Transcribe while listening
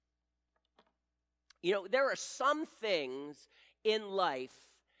You know, there are some things in life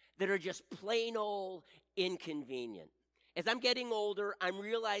that are just plain old inconvenient. As I'm getting older, I'm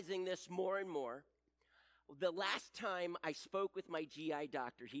realizing this more and more. The last time I spoke with my GI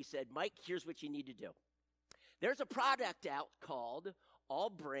doctor, he said, Mike, here's what you need to do. There's a product out called All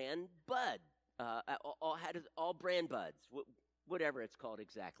Brand Bud. All Brand Buds, whatever it's called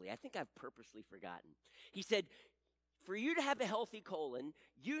exactly. I think I've purposely forgotten. He said, for you to have a healthy colon,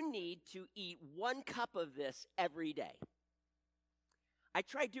 you need to eat 1 cup of this every day. I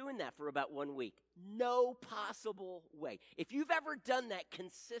tried doing that for about 1 week. No possible way. If you've ever done that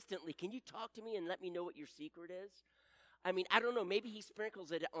consistently, can you talk to me and let me know what your secret is? I mean, I don't know. Maybe he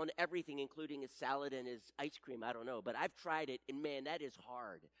sprinkles it on everything, including his salad and his ice cream. I don't know. But I've tried it, and man, that is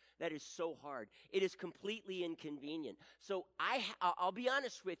hard. That is so hard. It is completely inconvenient. So I'll be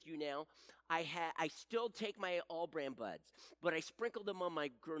honest with you now. I still take my All Brand Buds, but I sprinkle them on my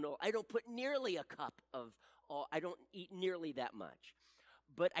granola. I don't put nearly a cup of I don't eat nearly that much.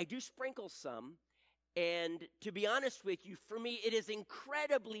 But I do sprinkle some. And to be honest with you, for me, it is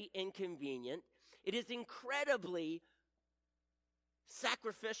incredibly inconvenient. It is incredibly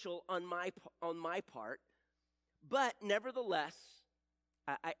sacrificial on my part, but nevertheless,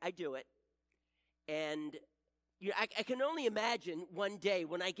 I do it. And I can only imagine one day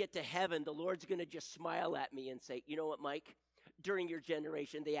when I get to heaven, the Lord's going to just smile at me and say, you know what, Mike? During your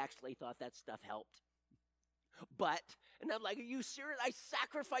generation, they actually thought that stuff helped. But, and I'm like, are you serious? I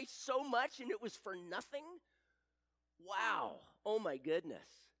sacrificed so much and it was for nothing? Wow. Oh my goodness.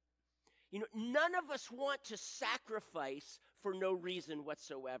 You know, none of us want to sacrifice for no reason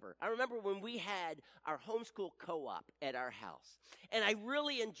whatsoever. I remember when we had our homeschool co-op at our house, and I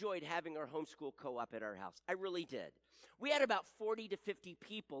really enjoyed having our homeschool co-op at our house. I really did. We had about 40 to 50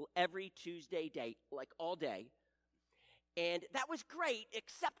 people every Tuesday day, like all day. And that was great,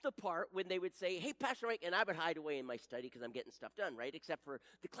 except the part when they would say, hey, Pastor Mike, and I would hide away in my study because I'm getting stuff done, right, except for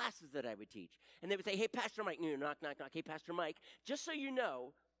the classes that I would teach. And they would say, hey, Pastor Mike, knock, knock, knock, hey, Pastor Mike, just so you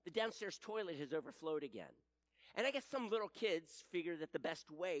know, the downstairs toilet has overflowed again. And I guess some little kids figure that the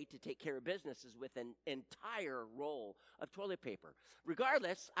best way to take care of business is with an entire roll of toilet paper.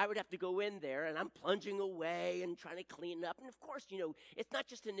 Regardless, I would have to go in there, and I'm plunging away and trying to clean up. And, of course, you know, it's not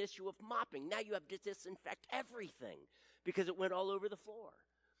just an issue of mopping. Now you have to disinfect everything because it went all over the floor.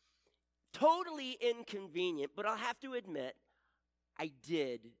 Totally inconvenient, but I'll have to admit, I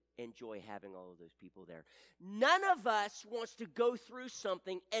did enjoy having all of those people there. None of us wants to go through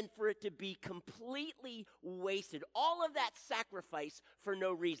something and for it to be completely wasted. All of that sacrifice for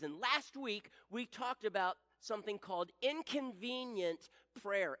no reason. Last week, we talked about something called inconvenient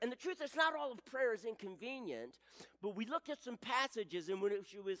prayer. And the truth is, not all of prayer is inconvenient, but we looked at some passages in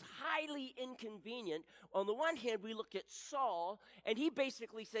which it was highly inconvenient. On the one hand, we looked at Saul, and he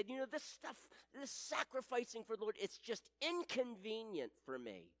basically said, you know, this stuff, this sacrificing for the Lord, it's just inconvenient for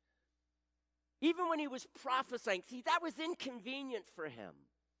me. Even when he was prophesying, see, that was inconvenient for him.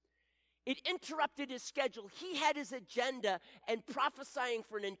 It interrupted his schedule. He had his agenda, and prophesying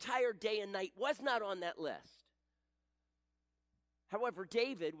for an entire day and night was not on that list. However,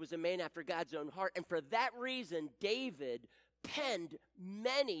 David was a man after God's own heart, and for that reason, David penned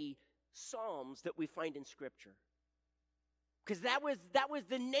many psalms that we find in Scripture. Because that was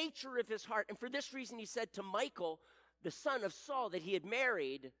the nature of his heart. And for this reason, he said to Michal, the son of Saul that he had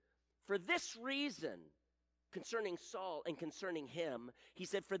married, for this reason, concerning Saul and concerning him, he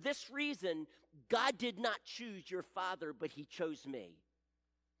said, for this reason, God did not choose your father, but he chose me.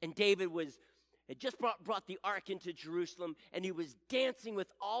 And David had just brought the ark into Jerusalem, and he was dancing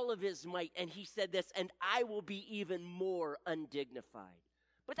with all of his might, and he said this, and I will be even more undignified.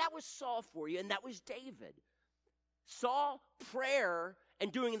 But that was Saul for you, and that was David. Saul, prayer,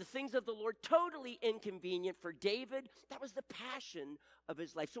 and doing the things of the Lord, totally inconvenient. For David, that was the passion of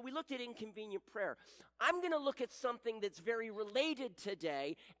his life. So we looked at inconvenient prayer. I'm going to look at something that's very related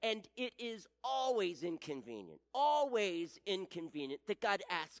today, and it is always inconvenient that God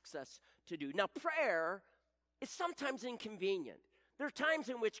asks us to do. Now, prayer is sometimes inconvenient. There are times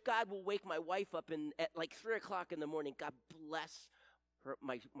in which God will wake my wife up at like 3 o'clock in the morning. God bless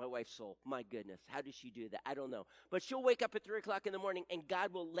my wife's soul. My goodness, how does she do that? I don't know. But she'll wake up at 3 o'clock in the morning, and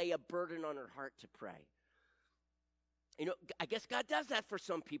God will lay a burden on her heart to pray. You know, I guess God does that for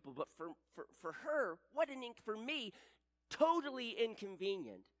some people, but for her, for me, totally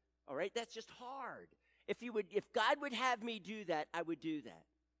inconvenient. All right, that's just hard. If God would have me do that, I would do that.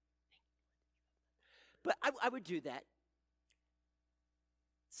 But I would do that.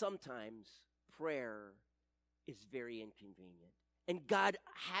 Sometimes prayer is very inconvenient. And God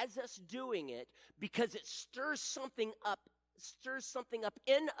has us doing it because it stirs something up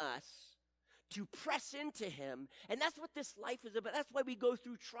in us to press into him. And that's what this life is about. That's why we go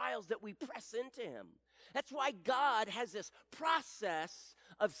through trials, that we press into him. That's why God has this process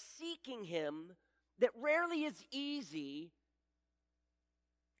of seeking him that rarely is easy.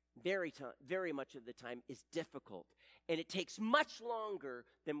 Very much of the time is difficult. And it takes much longer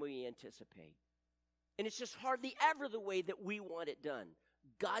than we anticipate. And it's just hardly ever the way that we want it done.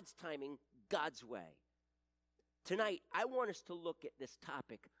 God's timing, God's way. Tonight, I want us to look at this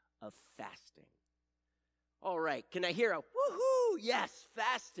topic of fasting. All right, can I hear a woohoo? Yes,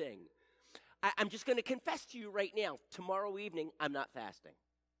 fasting. I'm just going to confess to you right now, tomorrow evening, I'm not fasting.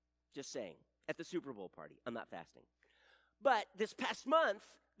 Just saying, at the Super Bowl party, I'm not fasting. But this past month,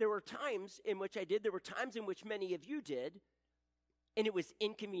 there were times in which I did. There were times in which many of you did, and it was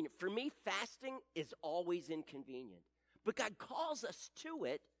inconvenient. For me, fasting is always inconvenient. But God calls us to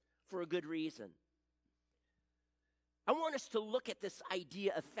it for a good reason. I want us to look at this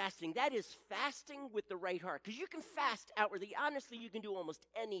idea of fasting. That is fasting with the right heart. Because you can fast outwardly. Honestly, you can do almost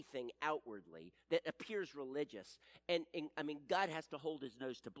anything outwardly that appears religious. And I mean, God has to hold his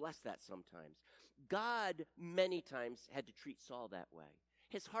nose to bless that sometimes. God, many times, had to treat Saul that way.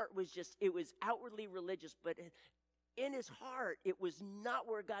 His heart was it was outwardly religious, but in his heart, it was not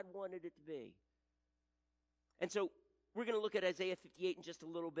where God wanted it to be. And so, we're going to look at Isaiah 58 in just a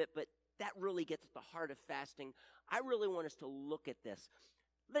little bit, but that really gets at the heart of fasting. I really want us to look at this.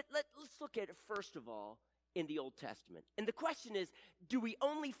 Let's look at it, first of all, in the Old Testament. And the question is, do we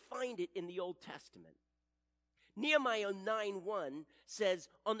only find it in the Old Testament? Nehemiah 9:1 says,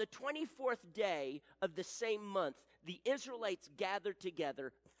 on the 24th day of the same month, the Israelites gathered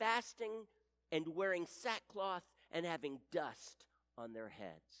together, fasting and wearing sackcloth and having dust on their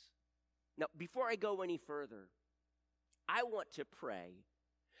heads. Now, before I go any further, I want to pray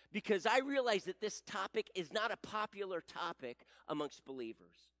because I realize that this topic is not a popular topic amongst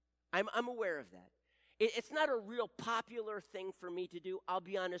believers. I'm aware of that. It's not a real popular thing for me to do. I'll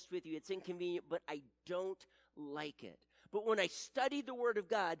be honest with you. It's inconvenient, but I don't like it. But when I study the Word of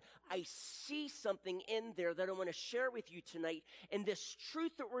God, I see something in there that I want to share with you tonight. And this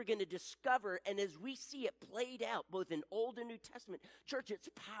truth that we're going to discover, and as we see it played out both in Old and New Testament, church, it's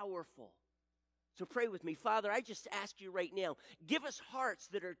powerful. So pray with me. Father, I just ask you right now, give us hearts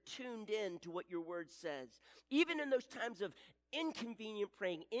that are tuned in to what your word says. Even in those times of inconvenient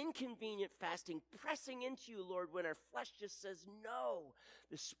praying, inconvenient fasting, pressing into you, Lord, when our flesh just says no.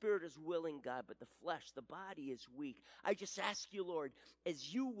 The spirit is willing, God, but the flesh, the body is weak. I just ask you, Lord,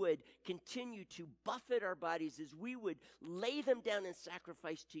 as you would continue to buffet our bodies, as we would lay them down in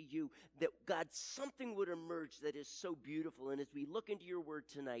sacrifice to you, that, God, something would emerge that is so beautiful. And as we look into your word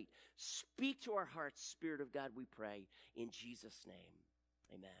tonight, speak to our hearts, Spirit of God, we pray, in Jesus' name.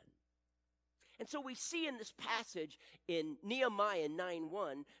 Amen. And so we see in this passage in Nehemiah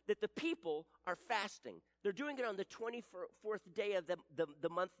 9:1 that the people are fasting. They're doing it on the 24th day of the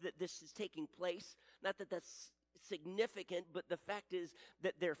month that this is taking place. Not that that's significant, but the fact is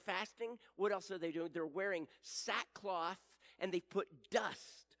that they're fasting. What else are they doing? They're wearing sackcloth, and they put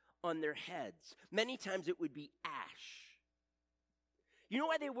dust on their heads. Many times it would be ash. You know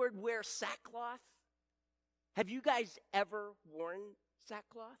why they would wear sackcloth? Have you guys ever worn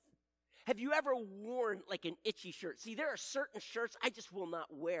sackcloth? Have you ever worn like an itchy shirt? See, there are certain shirts I just will not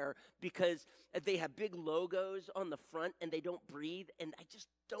wear because they have big logos on the front and they don't breathe, and I just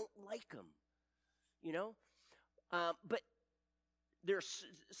don't like them, you know? But there's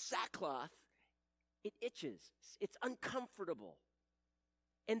sackcloth, it itches. It's uncomfortable.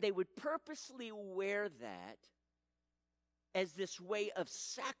 And they would purposely wear that as this way of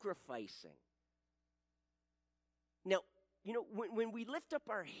sacrificing. Now, you know, when we lift up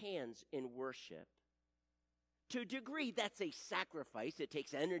our hands in worship, to a degree, that's a sacrifice. It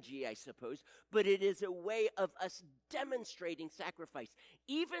takes energy, I suppose, but it is a way of us demonstrating sacrifice.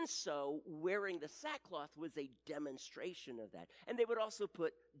 Even so, wearing the sackcloth was a demonstration of that. And they would also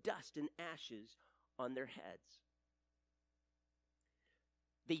put dust and ashes on their heads.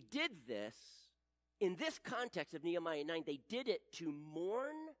 They did this, in this context of Nehemiah 9, they did it to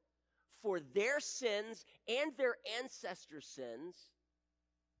mourn for their sins and their ancestors' sins,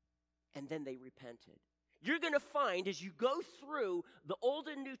 and then they repented. You're going to find as you go through the Old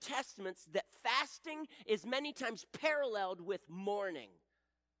and New Testaments that fasting is many times paralleled with mourning.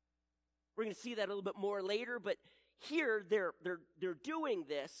 We're going to see that a little bit more later, but here they're doing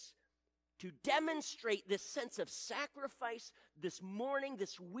this to demonstrate this sense of sacrifice, this mourning,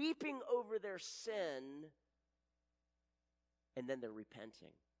 this weeping over their sin, and then they're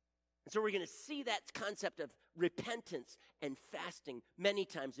repenting. And so we're going to see that concept of repentance and fasting many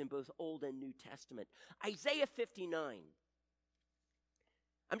times in both Old and New Testament. Isaiah 59.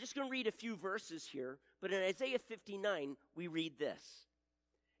 I'm just going to read a few verses here, but in Isaiah 59, we read this.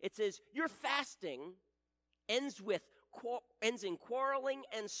 It says, your fasting ends in quarreling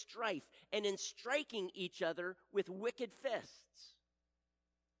and strife, and in striking each other with wicked fists.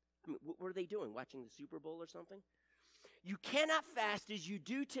 I mean, what were they doing? Watching the Super Bowl or something? You cannot fast as you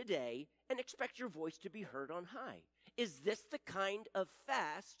do today and expect your voice to be heard on high. Is this the kind of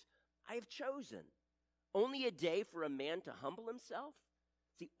fast I have chosen? Only a day for a man to humble himself?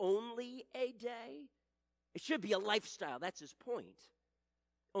 See, only a day? It should be a lifestyle. That's his point.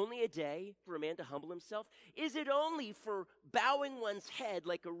 Only a day for a man to humble himself? Is it only for bowing one's head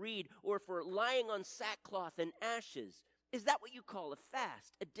like a reed, or for lying on sackcloth and ashes? Is that what you call a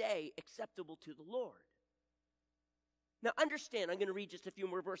fast, a day acceptable to the Lord? Now understand, I'm going to read just a few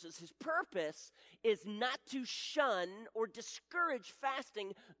more verses. His purpose is not to shun or discourage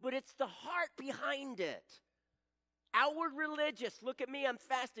fasting, but it's the heart behind it. Outward religious, look at me, I'm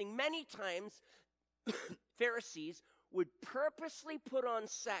fasting. Many times, Pharisees would purposely put on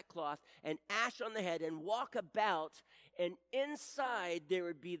sackcloth and ash on the head and walk about, and inside there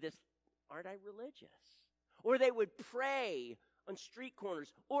would be this, aren't I religious? Or they would pray on street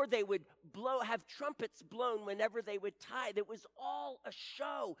corners, or they would have trumpets blown whenever they would tithe. It was all a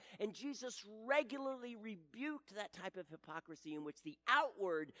show, and Jesus regularly rebuked that type of hypocrisy in which the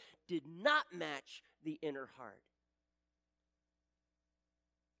outward did not match the inner heart.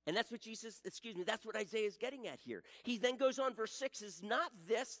 And that's what Isaiah is getting at here. He then goes on, verse 6, is not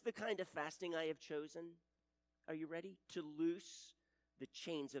this the kind of fasting I have chosen? Are you ready? To loose the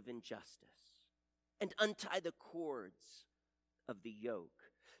chains of injustice and untie the cords of the yoke,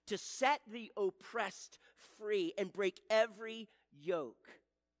 to set the oppressed free and break every yoke.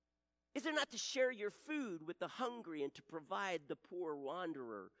 Is it not to share your food with the hungry and to provide the poor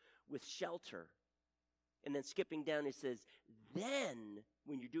wanderer with shelter? And then skipping down, it says, then,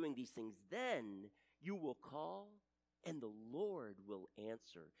 when you're doing these things, then you will call and the Lord will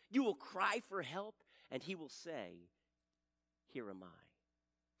answer. You will cry for help and he will say, here am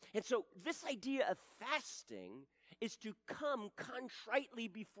I. And so this idea of fasting is to come contritely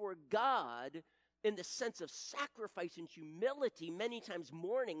before God in the sense of sacrifice and humility, many times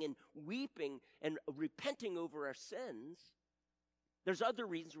mourning and weeping and repenting over our sins. There's other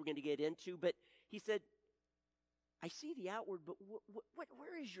reasons we're going to get into, but he said, I see the outward, but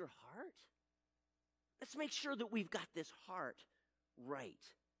where is your heart? Let's make sure that we've got this heart right.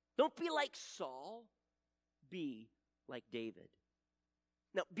 Don't be like Saul, be like David.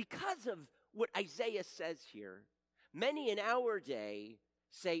 Now, because of what Isaiah says here, many in our day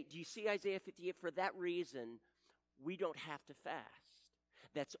say, do you see Isaiah 58? For that reason, we don't have to fast.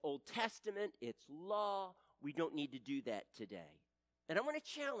 That's Old Testament, it's law. We don't need to do that today. And I want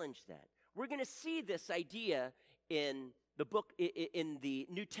to challenge that. We're going to see this idea in the book, in the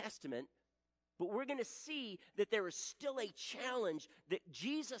New Testament, but we're going to see that there is still a challenge that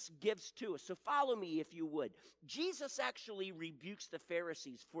Jesus gives to us. So follow me if you would. Jesus actually rebukes the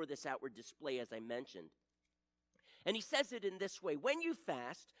Pharisees for this outward display, as I mentioned. And he says it in this way. When you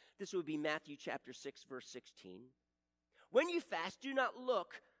fast, this would be Matthew chapter 6, verse 16. When you fast, do not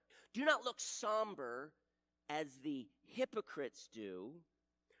look somber as the hypocrites do,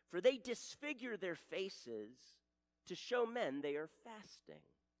 for they disfigure their faces to show men they are fasting.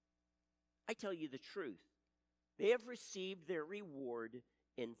 I tell you the truth, they have received their reward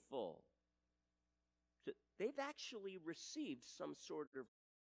in full. So they've actually received some sort of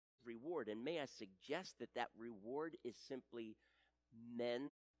reward, and may I suggest that that reward is simply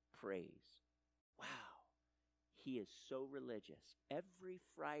men's praise. Wow, he is so religious. Every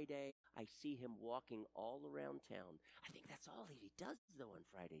Friday, I see him walking all around town. I think that's all he does, though, on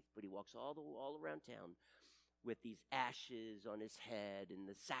Fridays, but he walks all around town with these ashes on his head and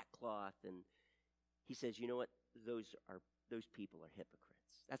the sackcloth, and he says, you know what? Those people are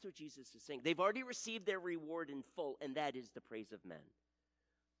hypocrites. That's what Jesus is saying. They've already received their reward in full, and that is the praise of men.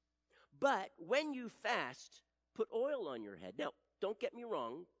 But when you fast, put oil on your head. Now, don't get me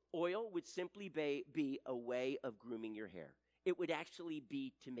wrong. Oil would simply be a way of grooming your hair. It would actually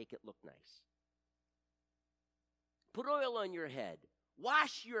be to make it look nice. Put oil on your head.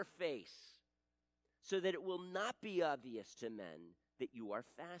 Wash your face so that it will not be obvious to men that you are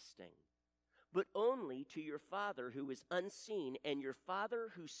fasting, but only to your Father who is unseen, and your Father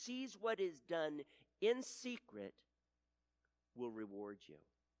who sees what is done in secret will reward you.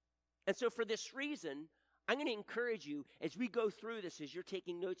 And so for this reason, I'm going to encourage you as we go through this, as you're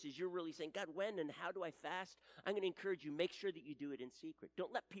taking notes, as you're really saying, God, when and how do I fast? I'm going to encourage you, make sure that you do it in secret.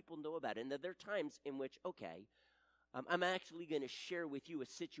 Don't let people know about it. And there are times in which, I'm actually going to share with you a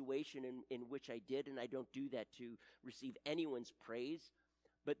situation in which I did, and I don't do that to receive anyone's praise.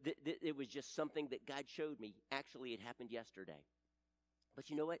 But it was just something that God showed me. Actually, it happened yesterday. But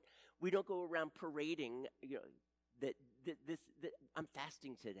you know what? We don't go around parading, that I'm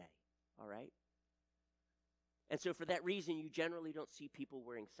fasting today, all right? And so for that reason, you generally don't see people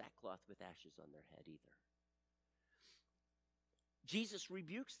wearing sackcloth with ashes on their head either. Jesus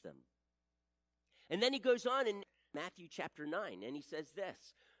rebukes them. And then he goes on in Matthew chapter 9, and he says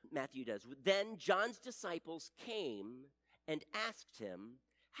this. Matthew does. Then John's disciples came and asked him,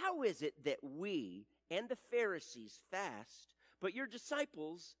 "How is it that we and the Pharisees fast, but your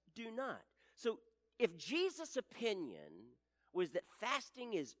disciples do not?" So if Jesus' opinion was that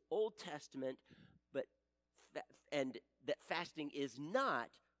fasting is Old Testament, and that fasting is not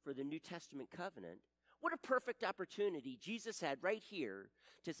for the New Testament covenant, what a perfect opportunity Jesus had right here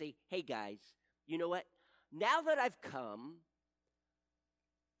to say, hey guys, you know what? Now that I've come,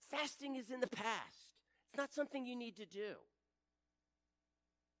 fasting is in the past. It's not something you need to do.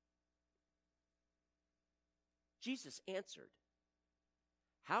 Jesus answered,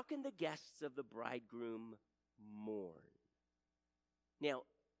 "How can the guests of the bridegroom mourn?" Now,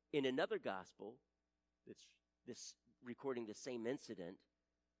 in another gospel, that's this recording the same incident,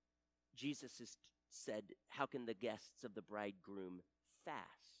 Jesus has said, "How can the guests of the bridegroom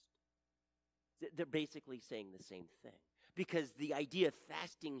fast?" They're basically saying the same thing. Because the idea of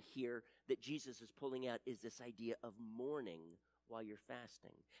fasting here that Jesus is pulling out is this idea of mourning while you're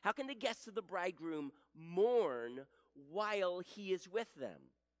fasting. How can the guests of the bridegroom mourn while he is with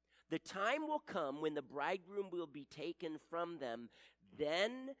them? The time will come when the bridegroom will be taken from them.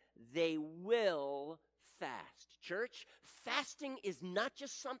 Then they will fast. Church, fasting is not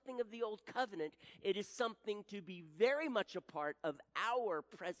just something of the old covenant. It is something to be very much a part of our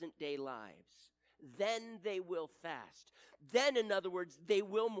present day lives. Then they will fast. Then, in other words, they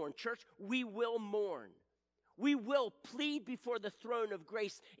will mourn. Church, we will mourn. We will plead before the throne of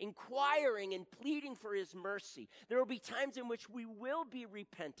grace, inquiring and pleading for his mercy. There will be times in which we will be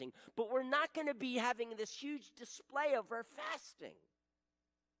repenting, but we're not going to be having this huge display of our fasting.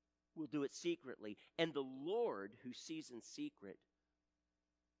 We'll do it secretly, and the Lord, who sees in secret,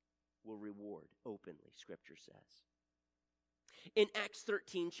 will reward openly, Scripture says. In Acts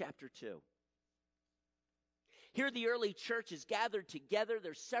 13, chapter 2, here the early church is gathered together.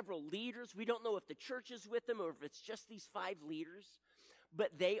 There's several leaders. We don't know if the church is with them or if it's just these 5 leaders,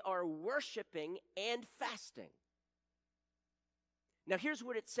 but they are worshiping and fasting. Now here's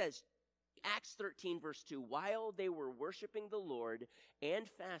what it says. Acts 13, verse 2, while they were worshiping the Lord and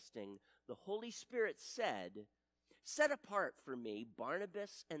fasting, the Holy Spirit said, "Set apart for me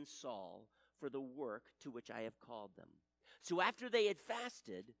Barnabas and Saul for the work to which I have called them." So after they had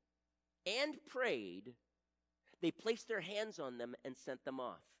fasted and prayed, they placed their hands on them and sent them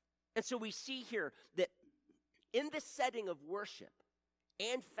off. And so we see here that in this setting of worship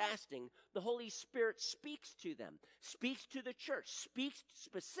and fasting, the Holy Spirit speaks to them, speaks to the church, speaks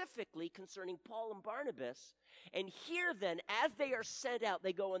specifically concerning Paul and Barnabas. And here then, as they are sent out,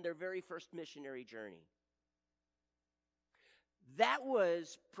 they go on their very first missionary journey. That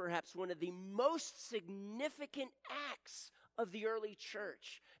was perhaps one of the most significant acts of the early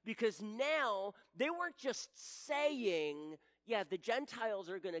church, because now they weren't just saying, yeah, the Gentiles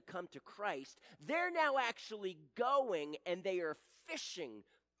are going to come to Christ. They're now actually going and they are fishing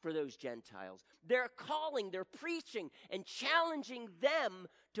for those Gentiles. They're calling, they're preaching and challenging them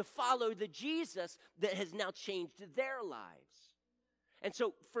to follow the Jesus that has now changed their lives. And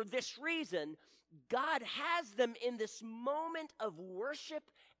so for this reason, God has them in this moment of worship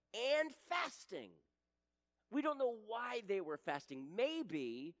and fasting. We don't know why they were fasting.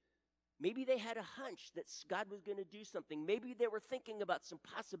 Maybe they had a hunch that God was going to do something. Maybe they were thinking about some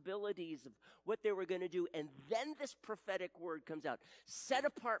possibilities of what they were going to do. And then this prophetic word comes out. "Set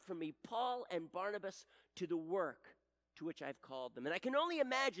apart from me Paul and Barnabas to the work to which I've called them." And I can only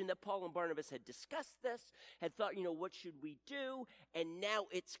imagine that Paul and Barnabas had discussed this, had thought, what should we do? And now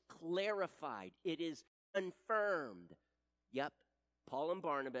it's clarified. It is confirmed. Yep, Paul and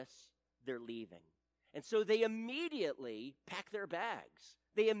Barnabas, they're leaving. And so they immediately pack their bags.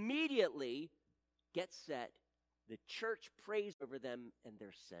 They immediately get set. The church prays over them, and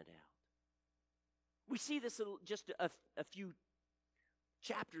they're sent out. We see this just a few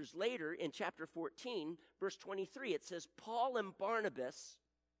chapters later in chapter 14, verse 23. It says, Paul and Barnabas,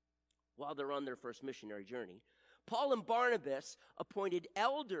 while they're on their first missionary journey, Paul and Barnabas appointed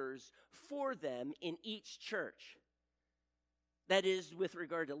elders for them in each church. That is, with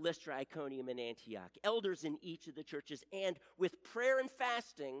regard to Lystra, Iconium, and Antioch. Elders in each of the churches, and with prayer and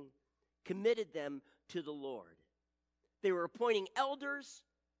fasting, committed them to the Lord. They were appointing elders.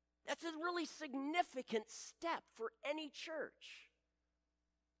 That's a really significant step for any church.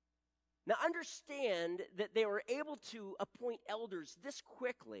 Now understand that they were able to appoint elders this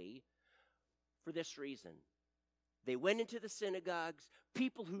quickly for this reason. They went into the synagogues.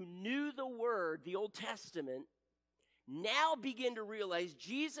 People who knew the word, the Old Testament, now begin to realize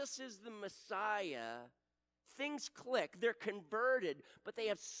Jesus is the Messiah. Things click. They're converted, but they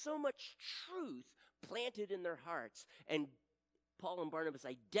have so much truth planted in their hearts. And Paul and Barnabas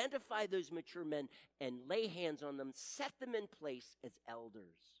identify those mature men and lay hands on them, set them in place as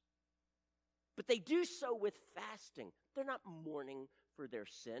elders. But they do so with fasting. They're not mourning for their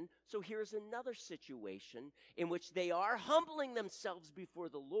sin. So here's another situation in which they are humbling themselves before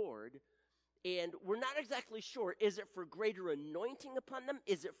the Lord, and we're not exactly sure. Is it for greater anointing upon them?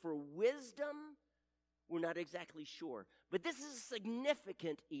 Is it for wisdom? We're not exactly sure. But this is a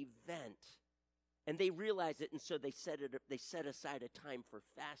significant event, and they realize it, and so they set aside a time for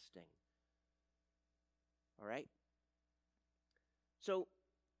fasting. All right? So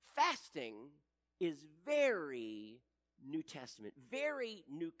fasting is very New Testament, very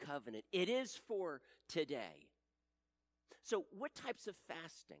New Covenant. It is for today. So what types of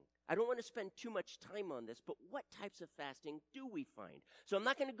fasting? I don't want to spend too much time on this, but what types of fasting do we find? So I'm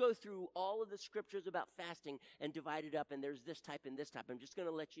not going to go through all of the scriptures about fasting and divide it up, and there's this type and this type. I'm just going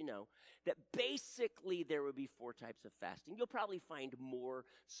to let you know that basically there would be 4 types of fasting. You'll probably find more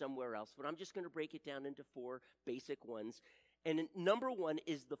somewhere else, but I'm just going to break it down into 4 basic ones. And number 1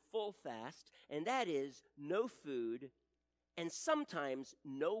 is the full fast, and that is no food and sometimes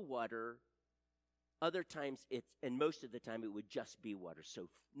no water. Other times and most of the time it would just be water. So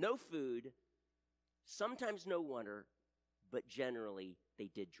no food, sometimes no water, but generally they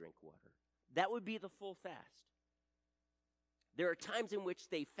did drink water. That would be the full fast. There are times in which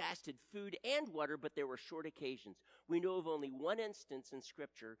they fasted food and water, but there were short occasions. We know of only one instance in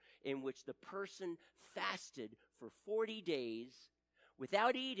Scripture in which the person fasted for 40 days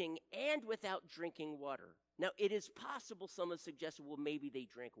without eating and without drinking water. Now, it is possible some have suggested, well, maybe they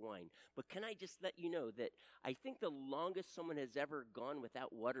drank wine. But can I just let you know that I think the longest someone has ever gone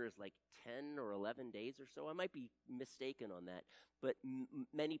without water is like 10 or 11 days or so. I might be mistaken on that. But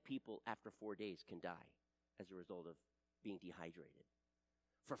many people after 4 days can die as a result of being dehydrated.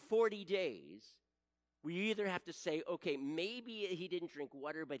 For 40 days, we either have to say, okay, maybe he didn't drink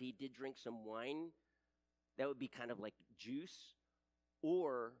water, but he did drink some wine. That would be kind of like juice.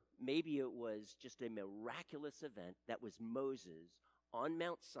 Or maybe it was just a miraculous event that was Moses on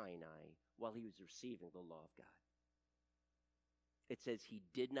Mount Sinai while he was receiving the law of God. It says he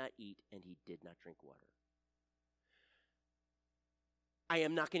did not eat and he did not drink water. I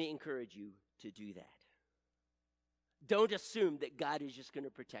am not going to encourage you to do that. Don't assume that God is just going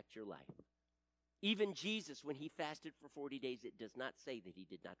to protect your life. Even Jesus, when he fasted for 40 days, it does not say that he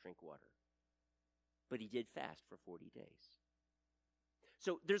did not drink water. But he did fast for 40 days.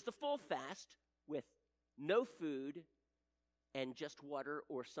 So there's the full fast with no food and just water,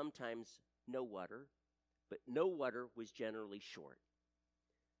 or sometimes no water. But no water was generally short.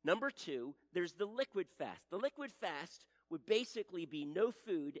 Number 2, there's the liquid fast. The liquid fast would basically be no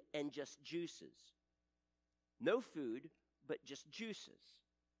food and just juices. No food, but just juices.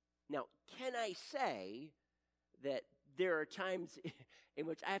 Now, can I say that there are times in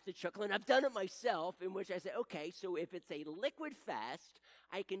which I have to chuckle, and I've done it myself, in which I say, okay, so if it's a liquid fast,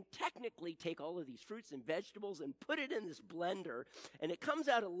 I can technically take all of these fruits and vegetables and put it in this blender, and it comes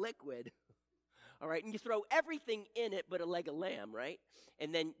out a liquid, all right, and you throw everything in it but a leg of lamb, right?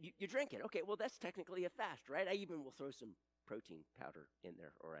 And then you drink it. Okay, well, that's technically a fast, right? I even will throw some protein powder in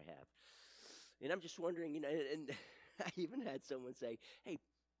there, or I have. And I'm just wondering, and I even had someone say, hey,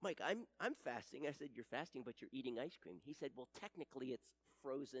 Mike, I'm fasting. I said, you're fasting, but you're eating ice cream. He said, well, technically it's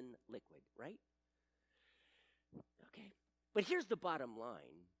frozen liquid, right? Okay. But here's the bottom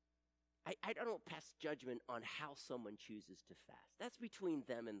line. I don't pass judgment on how someone chooses to fast. That's between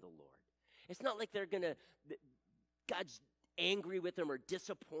them and the Lord. It's not like God's angry with them or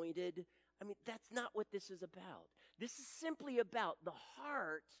disappointed. I mean, that's not what this is about. This is simply about the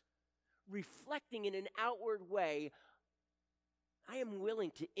heart reflecting in an outward way, I am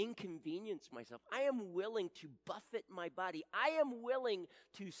willing to inconvenience myself. I am willing to buffet my body. I am willing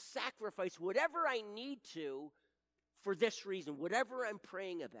to sacrifice whatever I need to for this reason, whatever I'm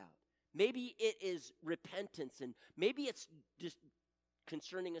praying about. Maybe it is repentance, and maybe it's just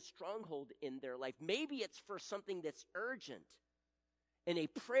concerning a stronghold in their life. Maybe it's for something that's urgent and a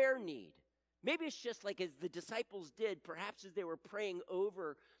prayer need. Maybe it's just like as the disciples did, perhaps as they were praying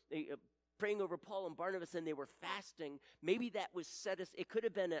over Paul and Barnabas and they were fasting. Maybe that was it could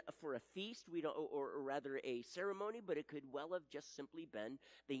have been for a feast, or rather a ceremony, but it could well have just simply been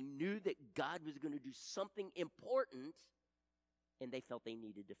they knew that God was going to do something important and they felt they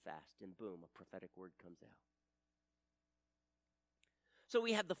needed to fast, and boom, a prophetic word comes out. So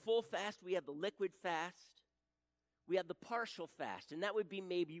we have the full fast, we have the liquid fast, we have the partial fast, and that would be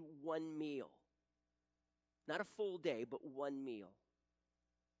maybe one meal. Not a full day, but one meal.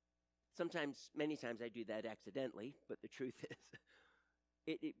 Many times I do that accidentally, but the truth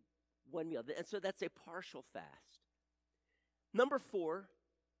is, one meal. And so that's a partial fast. Number 4,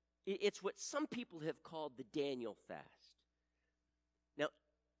 it's what some people have called the Daniel fast. Now,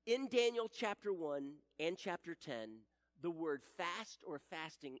 in Daniel chapter 1 and chapter 10, the word fast or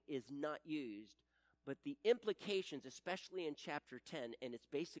fasting is not used, but the implications, especially in chapter 10, and it's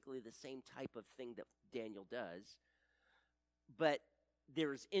basically the same type of thing that Daniel does, but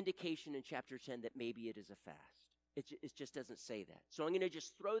there's indication in chapter 10 that maybe it is a fast. It just doesn't say that. So I'm going to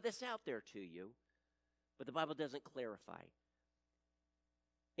just throw this out there to you, but the Bible doesn't clarify.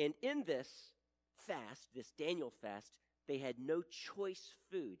 And in this fast, this Daniel fast, they had no choice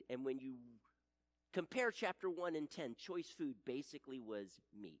food. And when you compare chapter 1 and 10, choice food basically was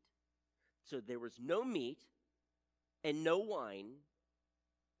meat. So there was no meat and no wine,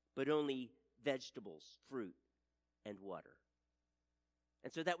 but only vegetables, fruit, and water.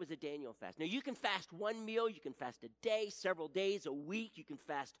 And so that was a Daniel fast. Now, you can fast one meal, you can fast a day, several days, a week, you can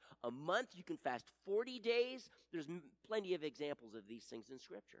fast a month, you can fast 40 days. There's plenty of examples of these things in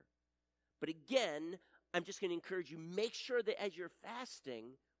Scripture. But again, I'm just going to encourage you, make sure that as you're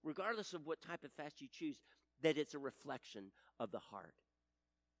fasting, regardless of what type of fast you choose, that it's a reflection of the heart.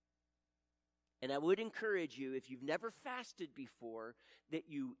 And I would encourage you, if you've never fasted before, that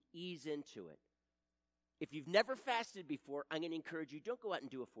you ease into it. If you've never fasted before, I'm going to encourage you, don't go out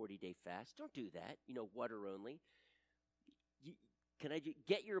and do a 40-day fast. Don't do that, water only.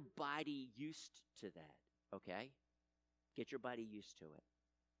 Get your body used to that, okay? Get your body used to it.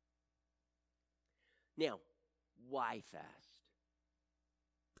 Now, why fast?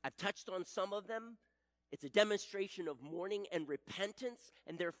 I've touched on some of them. It's a demonstration of mourning and repentance,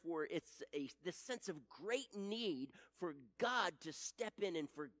 and therefore it's this sense of great need for God to step in and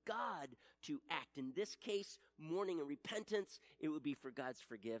for God to act. In this case, mourning and repentance, it would be for God's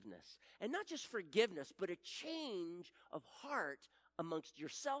forgiveness. And not just forgiveness, but a change of heart amongst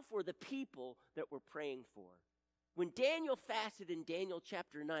yourself or the people that we're praying for. When Daniel fasted in Daniel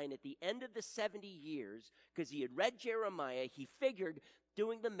chapter 9, at the end of the 70 years, because he had read Jeremiah, he figured,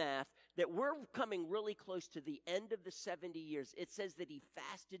 doing the math, that we're coming really close to the end of the 70 years. It says that he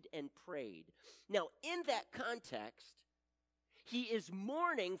fasted and prayed. Now, in that context, he is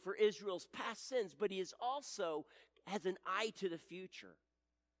mourning for Israel's past sins, but he is also has an eye to the future.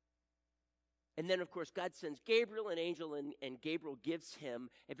 And then, of course, God sends Gabriel, an angel, and Gabriel gives him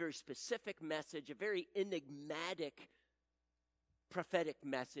a very specific message, a very enigmatic prophetic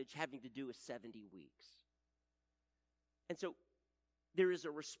message having to do with 70 weeks. And so there is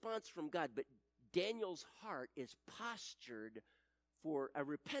a response from God, but Daniel's heart is postured for a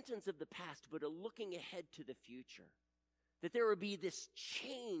repentance of the past, but a looking ahead to the future. That there would be this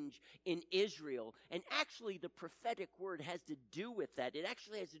change in Israel. And actually, the prophetic word has to do with that. It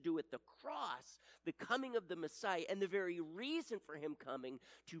actually has to do with the cross, the coming of the Messiah, and the very reason for him coming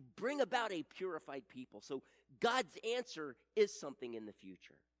to bring about a purified people. So God's answer is something in the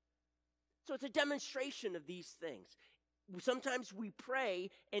future. So it's a demonstration of these things. Sometimes we pray,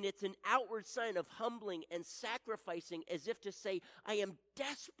 and it's an outward sign of humbling and sacrificing, as if to say, I am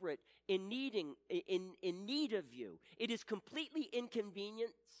desperate in need of you. It is completely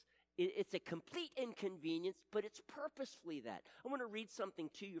inconvenience. It's a complete inconvenience, but it's purposefully that. I want to read something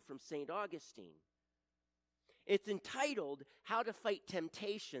to you from St. Augustine. It's entitled, How to Fight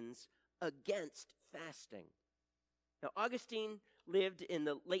Temptations Against Fasting. Now, Augustine lived in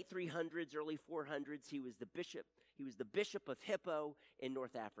the late 300s, early 400s. He was the bishop of Hippo in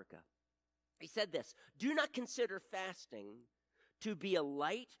North Africa. He said this, do not consider fasting to be a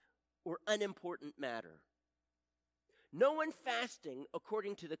light or unimportant matter. No one fasting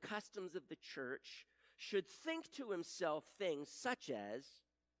according to the customs of the church should think to himself things such as,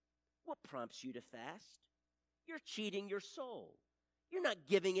 what prompts you to fast? You're cheating your soul. You're not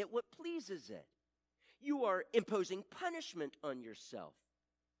giving it what pleases it. You are imposing punishment on yourself.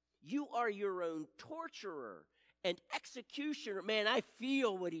 You are your own torturer and executioner. Man, I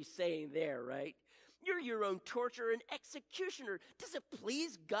feel what he's saying there, right? You're your own torturer and executioner. Does it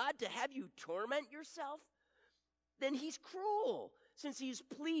please God to have you torment yourself? Then he's cruel, since he's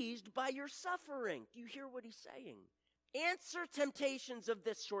pleased by your suffering. Do you hear what he's saying? Answer temptations of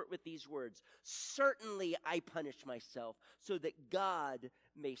this sort with these words. Certainly I punish myself so that God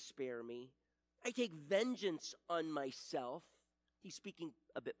may spare me. I take vengeance on myself. He's speaking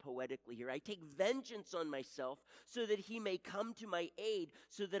a bit poetically here. I take vengeance on myself so that he may come to my aid,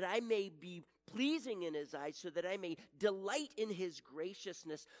 so that I may be pleasing in his eyes, so that I may delight in his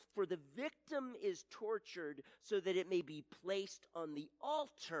graciousness. For the victim is tortured so that it may be placed on the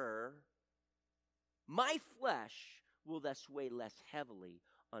altar. My flesh will thus weigh less heavily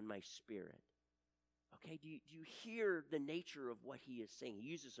on my spirit. Okay, do you hear the nature of what he is saying? He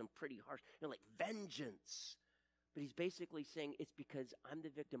uses some pretty harsh, like vengeance. But he's basically saying it's because I'm the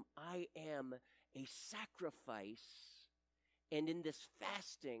victim. I am a sacrifice. And in this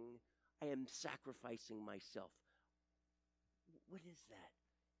fasting, I am sacrificing myself. What is that?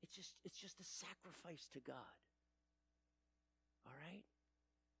 It's just a sacrifice to God. All right?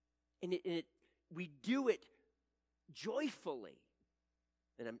 And we do it joyfully.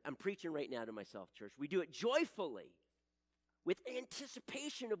 And I'm preaching right now to myself, church. We do it joyfully with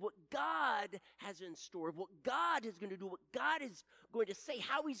anticipation of what God has in store, of what God is going to do, what God is going to say,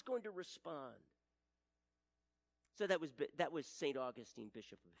 how he's going to respond. So that was St. Augustine,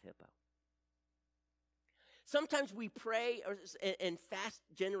 Bishop of Hippo. Sometimes we pray and fast,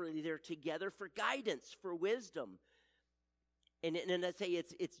 generally they're together for guidance, for wisdom. And I say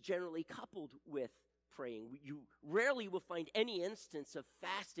it's generally coupled with praying. You rarely will find any instance of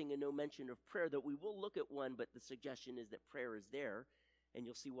fasting and no mention of prayer, though we will look at one, but the suggestion is that prayer is there, and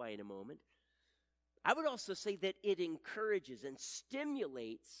you'll see why in a moment. I would also say that it encourages and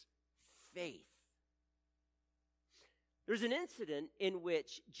stimulates faith. There's an incident in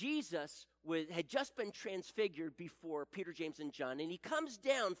which Jesus had just been transfigured before Peter, James, and John, and he comes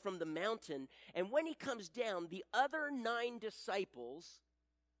down from the mountain, and when he comes down, the other 9 disciples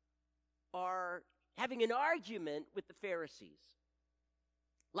are having an argument with the Pharisees.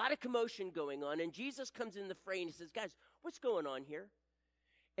 A lot of commotion going on, and Jesus comes in the fray and he says, guys, what's going on here?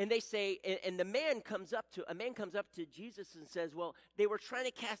 And they say, and a man comes up to Jesus and says, well, they were trying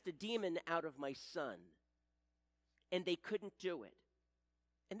to cast a demon out of my son, and they couldn't do it.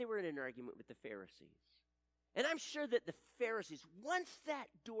 And they were in an argument with the Pharisees. And I'm sure that the Pharisees, once that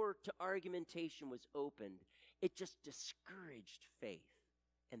door to argumentation was opened, it just discouraged faith.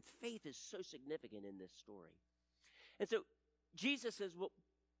 And faith is so significant in this story. And so Jesus says, well,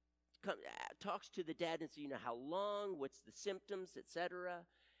 talks to the dad and says, how long, what's the symptoms, etc.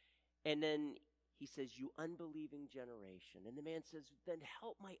 And then he says, you unbelieving generation. And the man says, then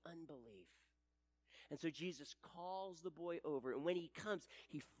help my unbelief. And so Jesus calls the boy over, and when he comes,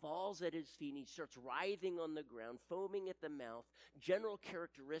 he falls at his feet, and he starts writhing on the ground, foaming at the mouth, general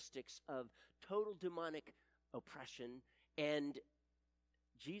characteristics of total demonic oppression, and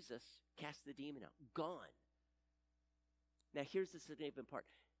Jesus casts the demon out. Gone. Now here's the significant part.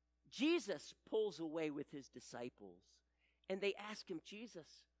 Jesus pulls away with his disciples, and they ask him, Jesus,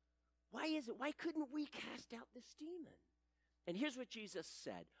 why couldn't we cast out this demon? And here's what Jesus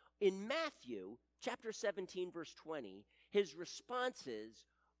said. In Matthew chapter 17, verse 20, his response is,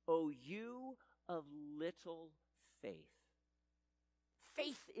 "O you of little faith."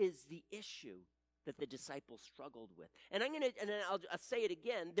 Faith is the issue that the disciples struggled with. And I'll say it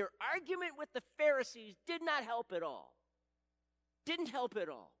again. Their argument with the Pharisees did not help at all. Didn't help at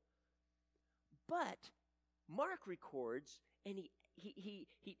all. But Mark records, and he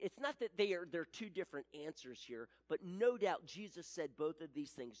it's not that there are two different answers here, but no doubt Jesus said both of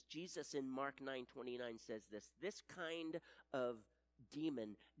these things. Jesus in Mark 9:29 says this kind of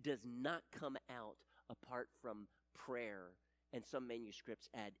demon does not come out apart from prayer, and some manuscripts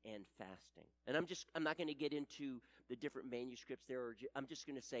add and fasting. And I'm not going to get into the different manuscripts there. I'm just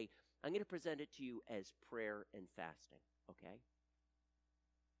going to say I'm going to present it to you as prayer and fasting, okay?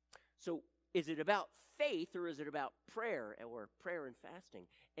 So is it about faith or is it about prayer or prayer and fasting?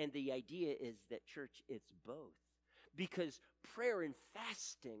 And the idea is that, church, it's both. Because prayer and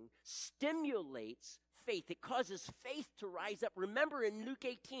fasting stimulates faith. It causes faith to rise up. Remember in Luke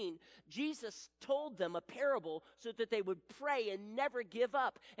 18, Jesus told them a parable so that they would pray and never give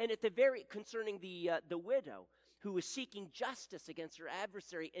up. And concerning the widow who was seeking justice against her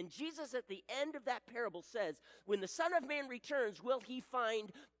adversary. And Jesus at the end of that parable says, when the Son of Man returns, will he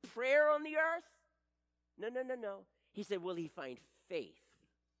find prayer on the earth? No. He said, will he find faith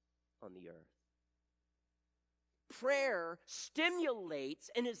on the earth? Prayer stimulates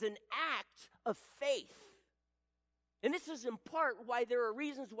and is an act of faith. And this is in part why there are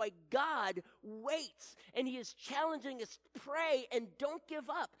reasons why God waits, and he is challenging us to pray and don't give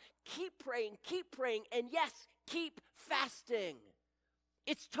up. Keep praying, and yes, keep fasting.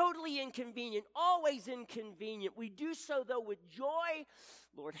 It's totally inconvenient, always inconvenient. We do so, though, with joy.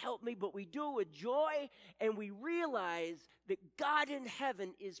 Lord, help me, but we do it with joy, and we realize that God in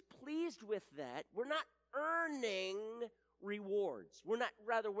heaven is pleased with that. We're not earning rewards. We're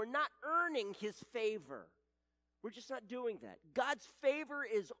not earning his favor. We're just not doing that. God's favor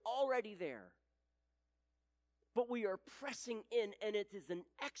is already there. But we are pressing in, and it is an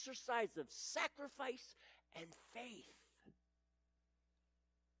exercise of sacrifice and faith.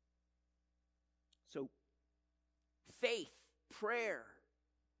 So, faith, prayer,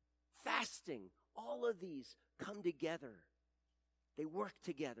 fasting, all of these come together. They work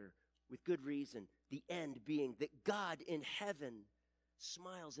together with good reason. The end being that God in heaven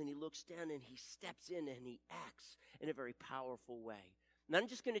smiles and he looks down and he steps in and he acts in a very powerful way. And I'm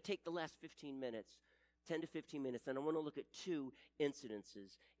just going to take the last 15 minutes, 10 to 15 minutes, and I want to look at two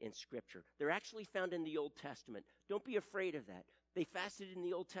incidences in Scripture. They're actually found in the Old Testament. Don't be afraid of that. They fasted in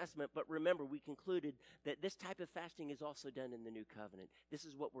the Old Testament, but remember, we concluded that this type of fasting is also done in the New Covenant. This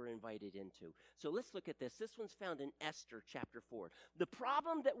is what we're invited into. So let's look at this. This one's found in Esther chapter 4. The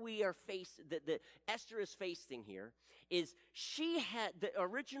problem that that Esther is facing here is the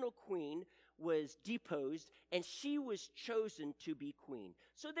original queen was deposed, and she was chosen to be queen.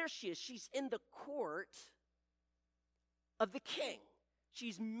 So there she is. She's in the court of the king.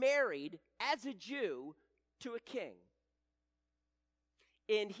 She's married as a Jew to a king.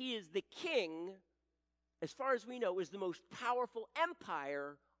 And he is the king, as far as we know, is the most powerful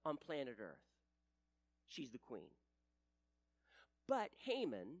empire on planet Earth. She's the queen. But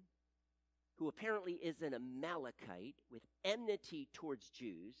Haman, who apparently is an Amalekite with enmity towards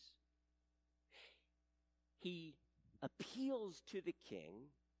Jews, he appeals to the king.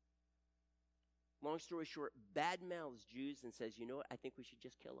 Long story short, badmouths Jews and says, you know what, I think we should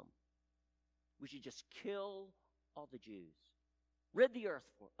just kill them. We should just kill all the Jews. Rid the earth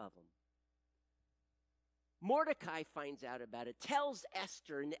of them. Mordecai finds out about it, tells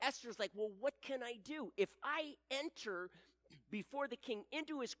Esther, and Esther's like, well, what can I do? If I enter before the king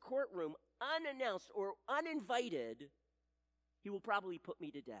into his courtroom unannounced or uninvited, he will probably put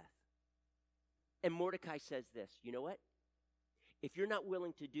me to death. And Mordecai says this, you know what? If you're not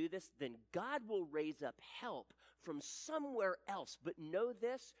willing to do this, then God will raise up help from somewhere else. But know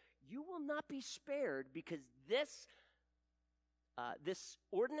this, you will not be spared because this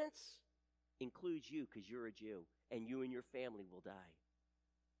ordinance includes you because you're a Jew, and you and your family will die.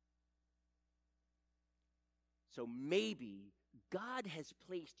 So maybe God has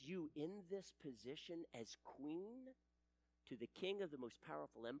placed you in this position as queen to the king of the most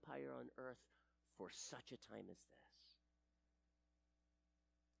powerful empire on earth for such a time as this.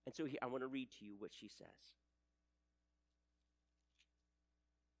 And so here, I want to read to you what she says.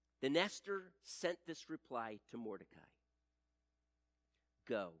 Then Esther sent this reply to Mordecai.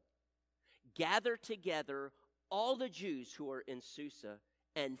 Go, gather together all the Jews who are in Susa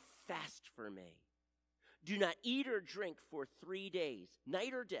and fast for me. Do not eat or drink for 3 days,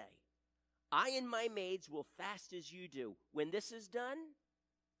 night or day. I and my maids will fast as you do. When this is done,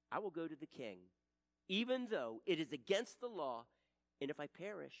 I will go to the king, even though it is against the law, and if I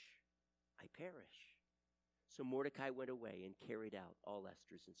perish, I perish. So Mordecai went away and carried out all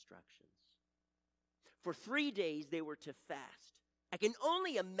Esther's instructions. For 3 days they were to fast. I can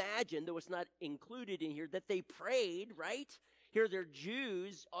only imagine, though it's not included in here, that they prayed, right? Here they're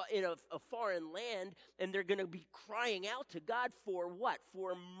Jews in a foreign land, and they're going to be crying out to God for what?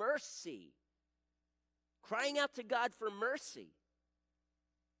 For mercy. Crying out to God for mercy.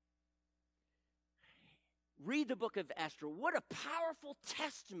 Read the book of Esther. What a powerful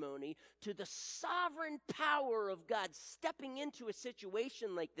testimony to the sovereign power of God stepping into a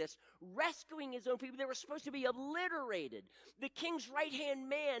situation like this, rescuing his own people. They were supposed to be obliterated. The king's right-hand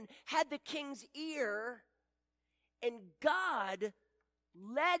man had the king's ear, and God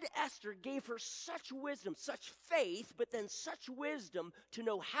led Esther, gave her such wisdom, such faith, but then such wisdom to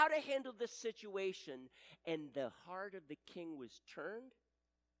know how to handle this situation, and the heart of the king was turned.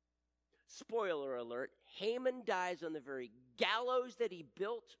 Spoiler alert, Haman dies on the very gallows that he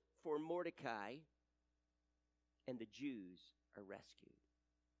built for Mordecai, and the Jews are rescued.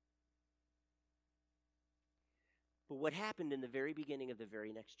 But what happened in the very beginning of the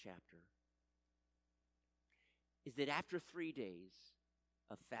very next chapter is that after 3 days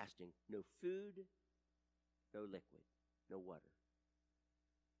of fasting, no food, no liquid, no water,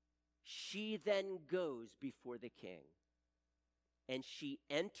 she then goes before the king. And she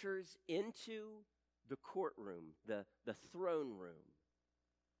enters into the courtroom, the throne room,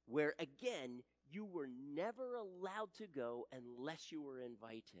 where, again, you were never allowed to go unless you were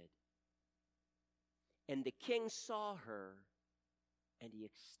invited. And the king saw her, and he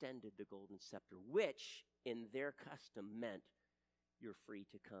extended the golden scepter, which, in their custom, meant, you're free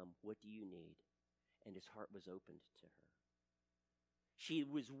to come. What do you need? And his heart was opened to her. She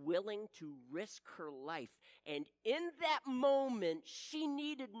was willing to risk her life. And in that moment, she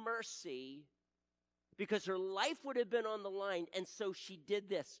needed mercy because her life would have been on the line. And so she did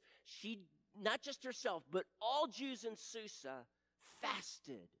this. She, not just herself, but all Jews in Susa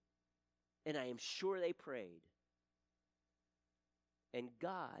fasted. And I am sure they prayed. And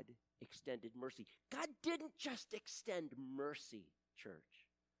God extended mercy. God didn't just extend mercy, church.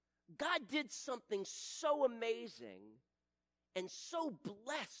 God did something so amazing and so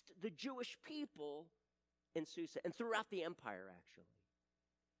blessed the Jewish people in Susa and throughout the empire, actually.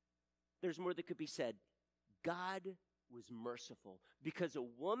 There's more that could be said. God was merciful because a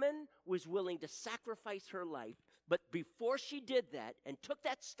woman was willing to sacrifice her life, but before she did that and took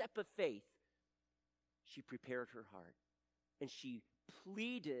that step of faith, she prepared her heart and she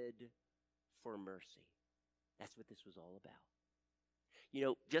pleaded for mercy. That's what this was all about. You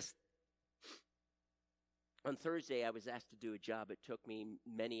know, just on Thursday, I was asked to do a job. It took me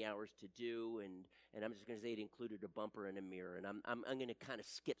many hours to do, and I'm just going to say it included a bumper and a mirror. And I'm going to kind of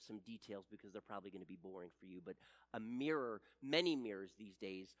skip some details because they're probably going to be boring for you. But a mirror, many mirrors these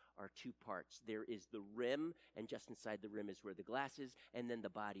days are two parts. There is the rim, and just inside the rim is where the glass is, and then the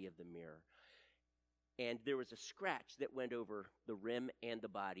body of the mirror. And there was a scratch that went over the rim and the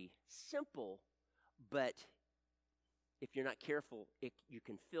body. Simple, but if you're not careful, you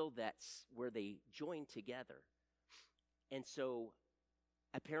can feel that's where they join together. And so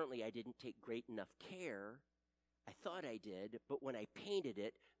apparently I didn't take great enough care. I thought I did, but when I painted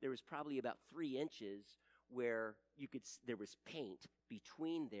it, there was probably about 3 inches where there was paint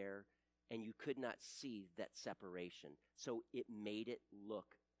between there, and you could not see that separation. So it made it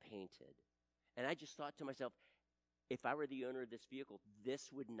look painted. And I just thought to myself, if I were the owner of this vehicle,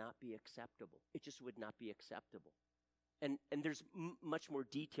 this would not be acceptable. It just would not be acceptable. And there's much more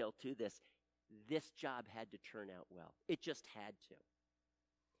detail to this. This job had to turn out well. It just had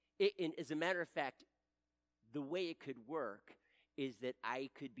to. As a matter of fact, the way it could work is that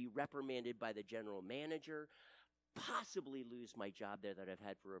I could be reprimanded by the general manager, possibly lose my job there that I've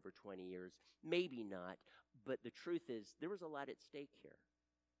had for over 20 years, maybe not. But the truth is, there was a lot at stake here.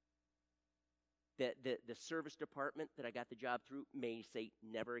 The service department that I got the job through may say,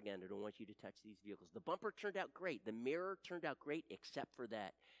 never again, I don't want you to touch these vehicles. The bumper turned out great. The mirror turned out great, except for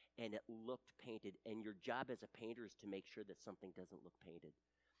that. And it looked painted. And your job as a painter is to make sure that something doesn't look painted.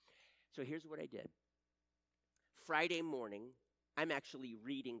 So here's what I did. Friday morning, I'm actually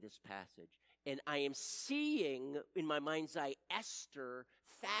reading this passage. And I am seeing, in my mind's eye, Esther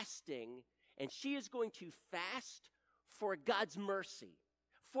fasting. And she is going to fast for God's mercy,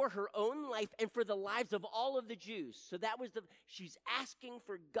 for her own life and for the lives of all of the Jews. So she's asking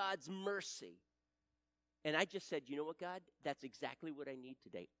for God's mercy. And I just said, you know what, God? That's exactly what I need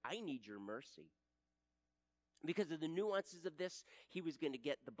today. I need your mercy. Because of the nuances of this, he was going to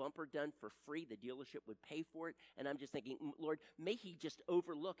get the bumper done for free. The dealership would pay for it. And I'm just thinking, Lord, may he just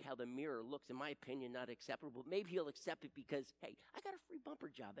overlook how the mirror looks, in my opinion, not acceptable. Maybe he'll accept it because, hey, I got a free bumper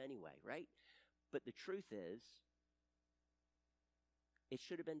job anyway, right? But the truth is, it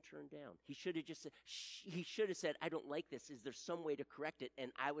should have been turned down. He should have said, I don't like this. Is there some way to correct it?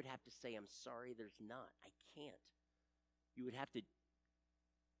 And I would have to say, I'm sorry, there's not. I can't. You would have to,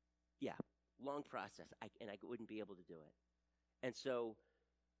 long process. I wouldn't be able to do it. And so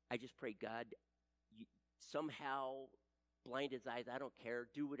I just prayed, God, somehow blind his eyes. I don't care.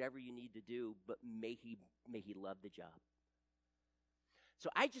 Do whatever you need to do, but may he love the job. So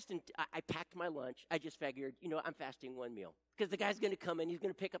I packed my lunch. I just figured, I'm fasting one meal. Because the guy's going to come in, he's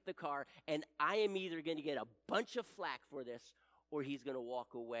going to pick up the car, and I am either going to get a bunch of flack for this, or he's going to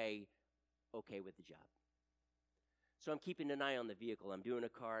walk away okay with the job. So I'm keeping an eye on the vehicle. I'm doing a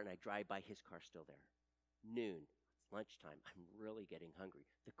car, and I drive by. His car's still there. Noon. It's lunchtime. I'm really getting hungry.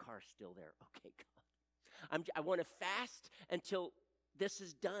 The car's still there. Okay, God. I want to fast until this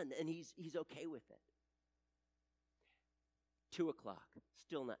is done, and he's okay with it. 2 o'clock,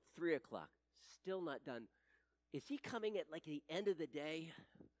 still not. 3 o'clock, still not done. Is he coming at the end of the day?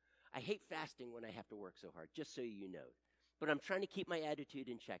 I hate fasting when I have to work so hard, just so you know. But I'm trying to keep my attitude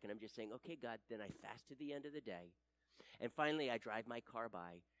in check, and I'm just saying, okay, God, then I fast to the end of the day. And finally, I drive my car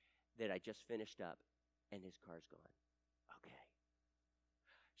by that I just finished up, and his car's gone. Okay.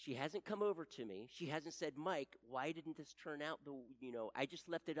 She hasn't come over to me. She hasn't said, Mike, why didn't this turn out I just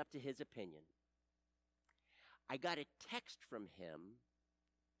left it up to his opinion. I got a text from him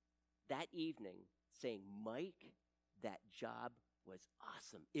that evening saying, Mike, that job was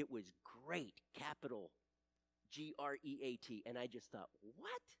awesome. It was great, capital Great. And I just thought,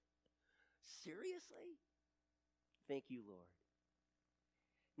 what? Seriously? Thank you, Lord.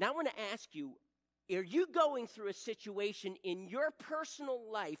 Now I want to ask you, Are you going through a situation in your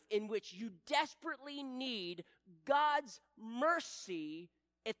personal life in which you desperately need God's mercy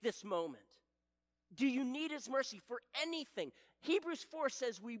at this moment? Do you need his mercy for anything? Hebrews 4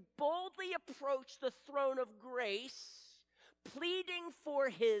 says we boldly approach the throne of grace, pleading for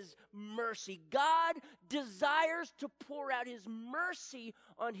his mercy. God desires to pour out his mercy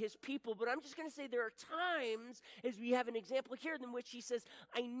on his people. But I'm just going to say there are times, as we have an example here, in which he says,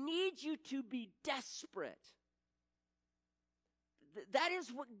 I need you to be desperate. That is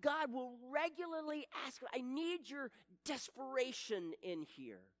what God will regularly ask. I need your desperation in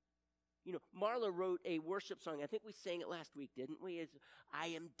here. You know, Marla wrote a worship song. I think we sang it last week, didn't we? It's, I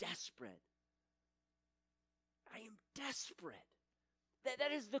am desperate. I am desperate.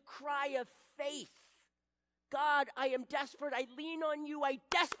 That is the cry of faith. God, I am desperate. I lean on you. I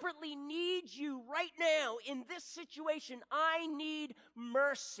desperately need you right now in this situation. I need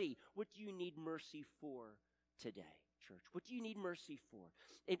mercy. What do you need mercy for today, church? What do you need mercy for?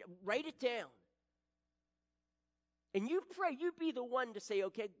 And write it down. And you pray, you be the one to say,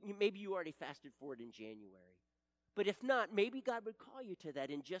 okay, maybe you already fasted for it in January. But if not, maybe God would call you to that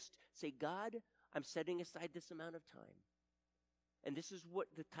and just say, God, I'm setting aside this amount of time. And this is what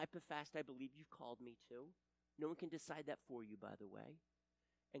the type of fast I believe you've called me to. No one can decide that for you, by the way.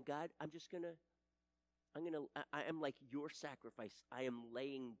 And God, I am like your sacrifice. I am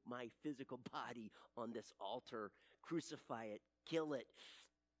laying my physical body on this altar. Crucify it, kill it.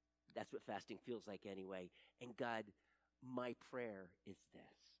 That's what fasting feels like anyway. And God, my prayer is this.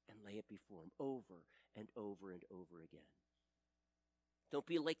 And lay it before him over and over and over again. Don't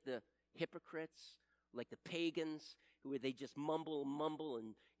be like the hypocrites, like the pagans, who they just mumble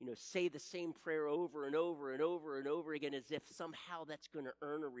and say the same prayer over and over and over and over again as if somehow that's going to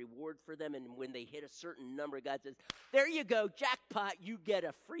earn a reward for them. And when they hit a certain number, God says, there you go, jackpot, you get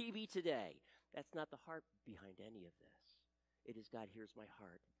a freebie today. That's not the heart behind any of this. It is, God, here's my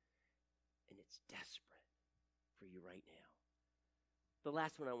heart. And it's desperate for you right now. The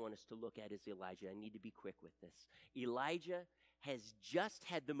last one I want us to look at is Elijah. I need to be quick with this. Elijah has just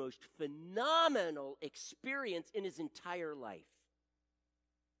had the most phenomenal experience in his entire life.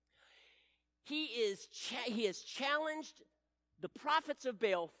 He has challenged the prophets of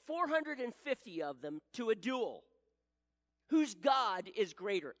Baal, 450 of them, to a duel. Whose God is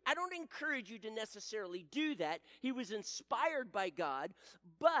greater? I don't encourage you to necessarily do that. He was inspired by God,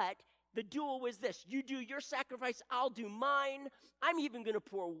 but the duel was this. You do your sacrifice, I'll do mine. I'm even going to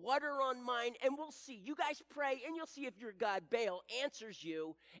pour water on mine, and we'll see. You guys pray, and you'll see if your God, Baal, answers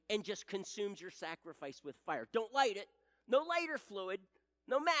you and just consumes your sacrifice with fire. Don't light it. No lighter fluid.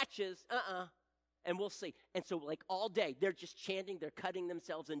 No matches. And we'll see. And so, like, all day, they're just chanting. They're cutting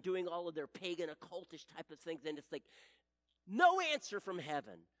themselves and doing all of their pagan, occultish type of things, and it's like no answer from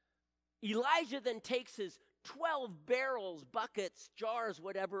heaven. Elijah then takes his 12 barrels, buckets, jars,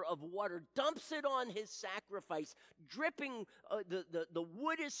 whatever, of water, dumps it on his sacrifice, dripping, the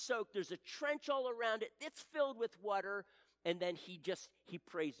wood is soaked, there's a trench all around it, it's filled with water, and then he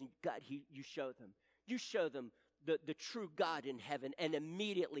prays, and God, you show them the true God in heaven, and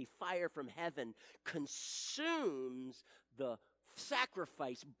immediately fire from heaven consumes the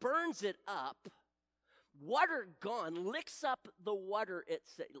sacrifice, burns it up. Water gone, licks up the water,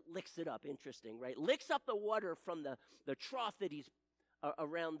 licks it up, interesting, right? Licks up the water from the trough that he's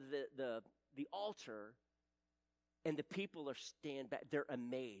around the altar, and the people are stand back, they're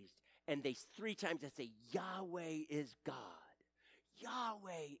amazed. And they 3 times they say, Yahweh is God.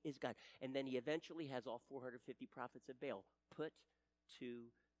 Yahweh is God. And then he eventually has all 450 prophets of Baal put to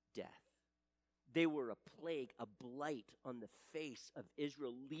death. They were a plague, a blight on the face of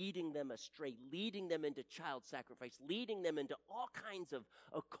Israel, leading them astray, leading them into child sacrifice, leading them into all kinds of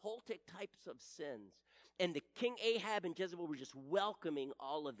occultic types of sins. And the king Ahab and Jezebel were just welcoming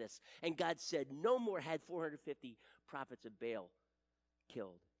all of this. And God said, no more, had 450 prophets of Baal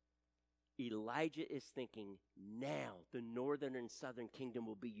killed. Elijah is thinking, now the northern and southern kingdom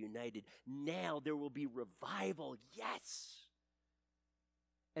will be united. Now there will be revival. Yes.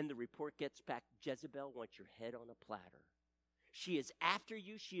 And the report gets back, Jezebel wants your head on a platter. She is after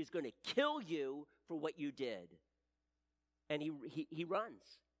you. She is going to kill you for what you did. And he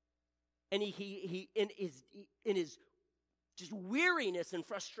runs. And he in his just weariness and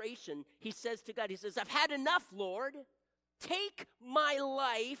frustration, he says to God, he says, I've had enough, Lord. Take my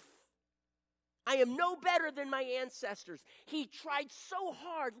life, I am no better than my ancestors. He tried so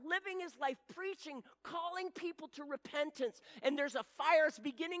hard, living his life, preaching, calling people to repentance. And there's a fire that's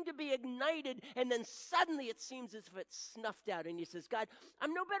beginning to be ignited. And then suddenly it seems as if it's snuffed out. And he says, God,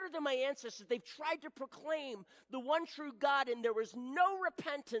 I'm no better than my ancestors. They've tried to proclaim the one true God, and there was no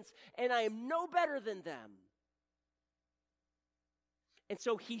repentance. And I am no better than them. And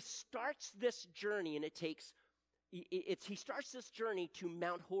so he starts this journey, and he starts this journey to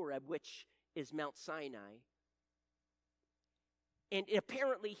Mount Horeb, which is Mount Sinai. And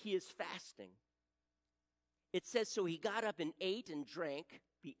apparently he is fasting. It says, so he got up and ate and drank.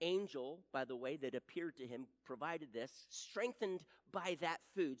 The angel, by the way, that appeared to him provided this, strengthened by that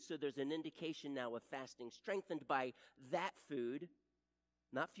food. So there's an indication now of fasting. Strengthened by that food,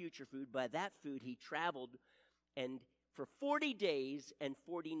 not future food, by that food he traveled. And for 40 days and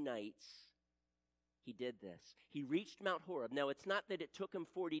 40 nights, he did this. He reached Mount Horeb. Now, it's not that it took him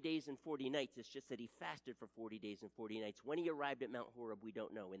 40 days and 40 nights. It's just that he fasted for 40 days and 40 nights. When he arrived at Mount Horeb, we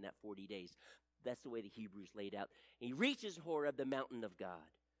don't know in that 40 days. That's the way the Hebrews laid out. And he reaches Horeb, the mountain of God.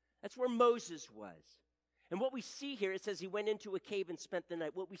 That's where Moses was. And what we see here, it says he went into a cave and spent the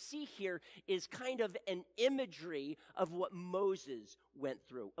night. What we see here is kind of an imagery of what Moses went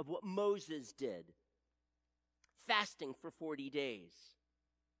through, of what Moses did. Fasting for 40 days.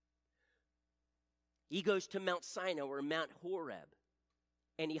 He goes to Mount Sinai or Mount Horeb,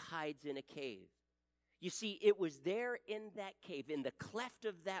 and he hides in a cave. You see, it was there in that cave, in the cleft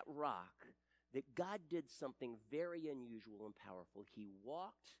of that rock, that God did something very unusual and powerful. He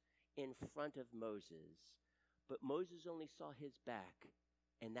walked in front of Moses, but Moses only saw his back,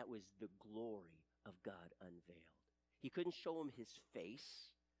 and that was the glory of God unveiled. He couldn't show him his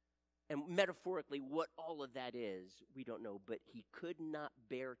face. And metaphorically, what all of that is, we don't know, but he could not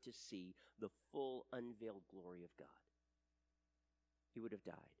bear to see the full unveiled glory of God. He would have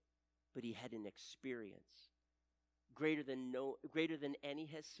died. But he had an experience greater than any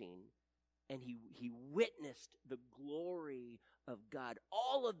has seen, and he witnessed the glory of God,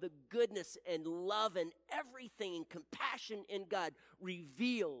 all of the goodness and love and everything and compassion in God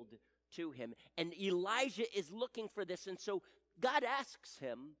revealed to him. And Elijah is looking for this, and so God asks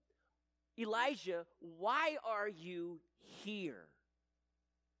him, Elijah, why are you here?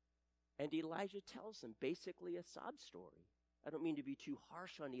 And Elijah tells him basically a sob story. I don't mean to be too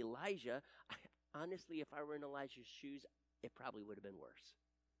harsh on Elijah. Honestly, if I were in Elijah's shoes, it probably would have been worse.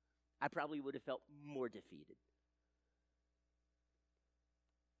 I probably would have felt more defeated.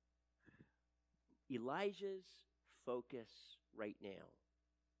 Elijah's focus right now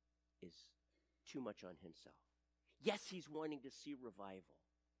is too much on himself. Yes, he's wanting to see revival,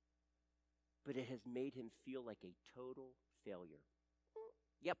 but it has made him feel like a total failure.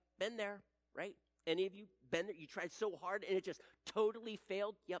 Yep, been there, right? Any of you been there? You tried so hard and it just totally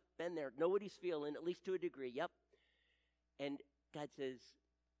failed? Yep, been there. Nobody's feeling, at least to a degree. Yep. And God says,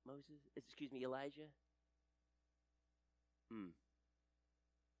 Elijah?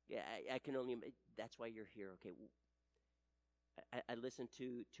 Yeah, I can only, that's why you're here. Okay, I listened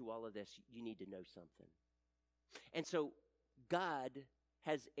to all of this. You need to know something. And so God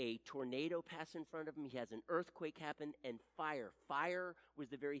has a tornado pass in front of him. He has an earthquake happen, and fire. Fire was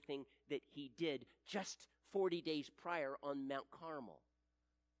the very thing that he did just 40 days prior on Mount Carmel.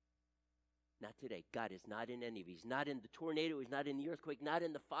 Not today. God is not in any of these. He's not in the tornado. He's not in the earthquake. Not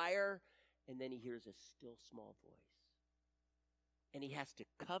in the fire. And then he hears a still small voice. And he has to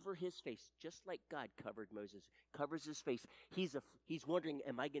cover his face, just like God covered Moses. Covers his face. He's wondering,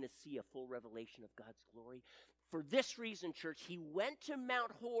 am I going to see a full revelation of God's glory? For this reason, church, he went to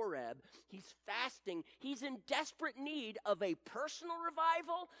Mount Horeb. He's fasting. He's in desperate need of a personal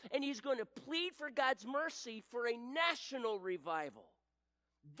revival, and he's going to plead for God's mercy for a national revival.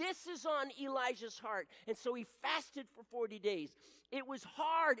 This is on Elijah's heart. And so he fasted for 40 days. It was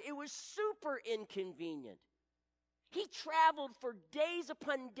hard. It was super inconvenient. He traveled for days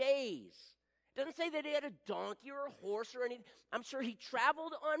upon days. It doesn't say that he had a donkey or a horse or anything. I'm sure he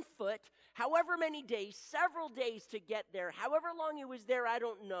traveled on foot, however many days, several days to get there. However long he was there, I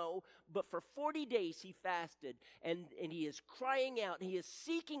don't know. But for 40 days he fasted, and he is crying out. He is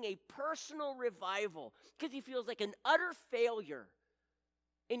seeking a personal revival because he feels like an utter failure.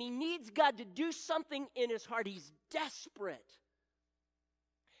 And he needs God to do something in his heart. He's desperate.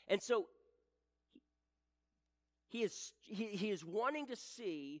 And so he is wanting to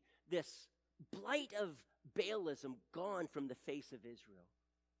see this blight of Baalism gone from the face of Israel.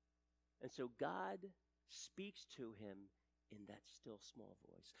 And so God speaks to him in that still small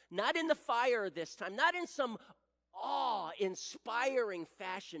voice. Not in the fire this time, not in some awe-inspiring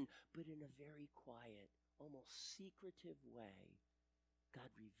fashion, but in a very quiet, almost secretive way. God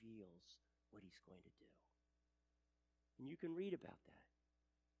reveals what he's going to do. And you can read about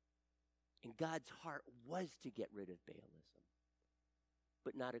that. And God's heart was to get rid of Baalism,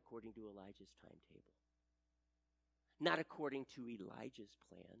 but not according to Elijah's timetable, not according to Elijah's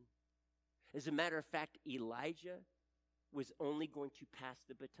plan. As a matter of fact, Elijah was only going to pass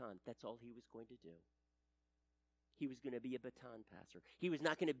the baton. That's all he was going to do. He was going to be a baton passer. He was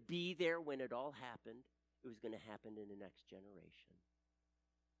not going to be there when it all happened. It was going to happen in the next generation.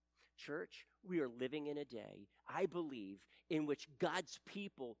 Church, we are living in a day, I believe, in which God's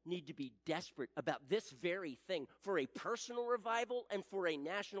people need to be desperate about this very thing for a personal revival and for a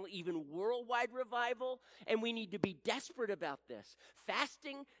national, even worldwide revival. And we need to be desperate about this.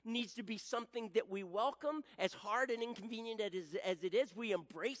 Fasting needs to be something that we welcome, as hard and inconvenient as it is. We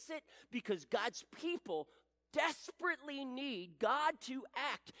embrace it because God's people desperately need God to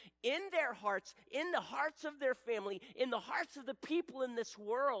act in their hearts, in the hearts of their family, in the hearts of the people in this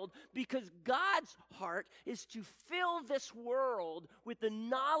world, because God's heart is to fill this world with the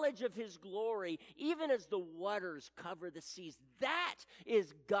knowledge of his glory, even as the waters cover the seas. That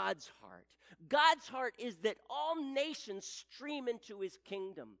is God's heart. God's heart is that all nations stream into his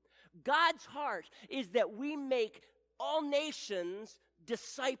kingdom. God's heart is that we make all nations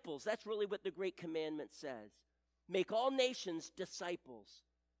disciples. That's really what the Great Commandment says. Make all nations disciples.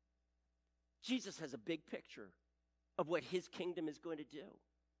 Jesus has a big picture of what his kingdom is going to do.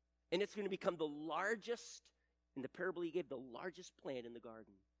 And it's going to become the largest, in the parable he gave, the largest plant in the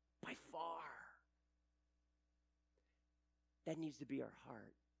garden. By far. That needs to be our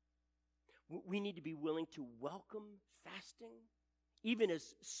heart. We need to be willing to welcome fasting, even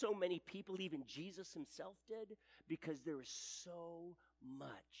as so many people, even Jesus himself did, because there is so much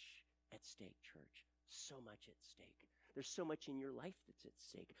at stake, church. So much at stake. There's so much in your life that's at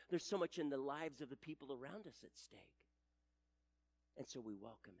stake. There's so much in the lives of the people around us at stake. And so we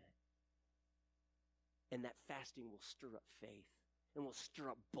welcome it. And that fasting will stir up faith, and will stir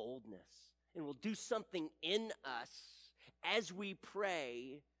up boldness, and will do something in us as we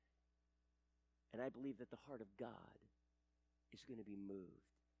pray. And I believe that the heart of God is going to be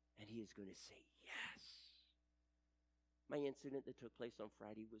moved, and he is going to say yes. My incident that took place on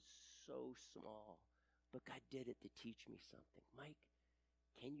Friday was so small, but God did it to teach me something. Mike,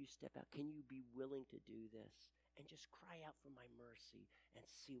 can you step out? Can you be willing to do this and just cry out for my mercy and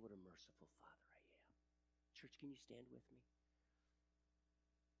see what a merciful Father I am? Church, can you stand with me?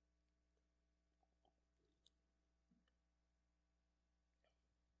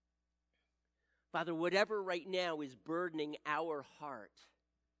 Father, whatever right now is burdening our heart,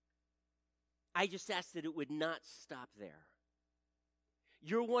 I just ask that it would not stop there.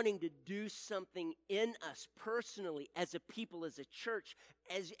 You're wanting to do something in us personally, as a people, as a church,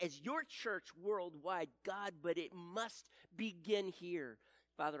 as your church worldwide, God, but it must begin here.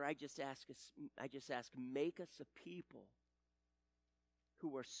 Father, I just ask, make us a people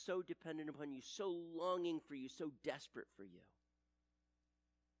who are so dependent upon you, so longing for you, so desperate for you.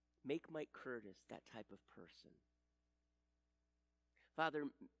 Make Mike Curtis that type of person. Father,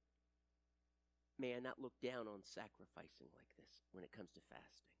 may I not look down on sacrificing like this when it comes to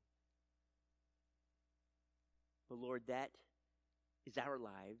fasting. But Lord, that is our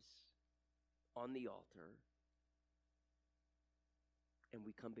lives on the altar, and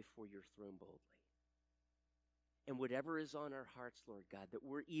we come before your throne boldly. And whatever is on our hearts, Lord God, that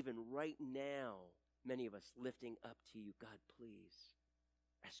we're even right now, many of us lifting up to you, God, please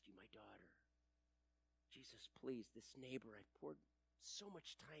rescue my daughter. Jesus, please, this neighbor, I've poured so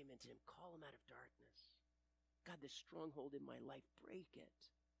much time into him. Call him out of darkness. God, this stronghold in my life, break it.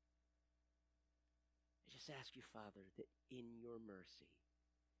 I just ask you, Father, that in your mercy,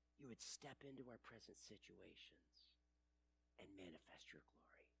 you would step into our present situations and manifest your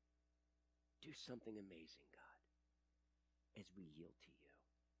glory. Do something amazing, God, as we yield to you.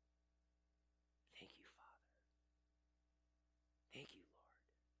 Thank you, Father. Thank you, Lord.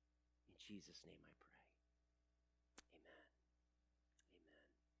 In Jesus' name I pray.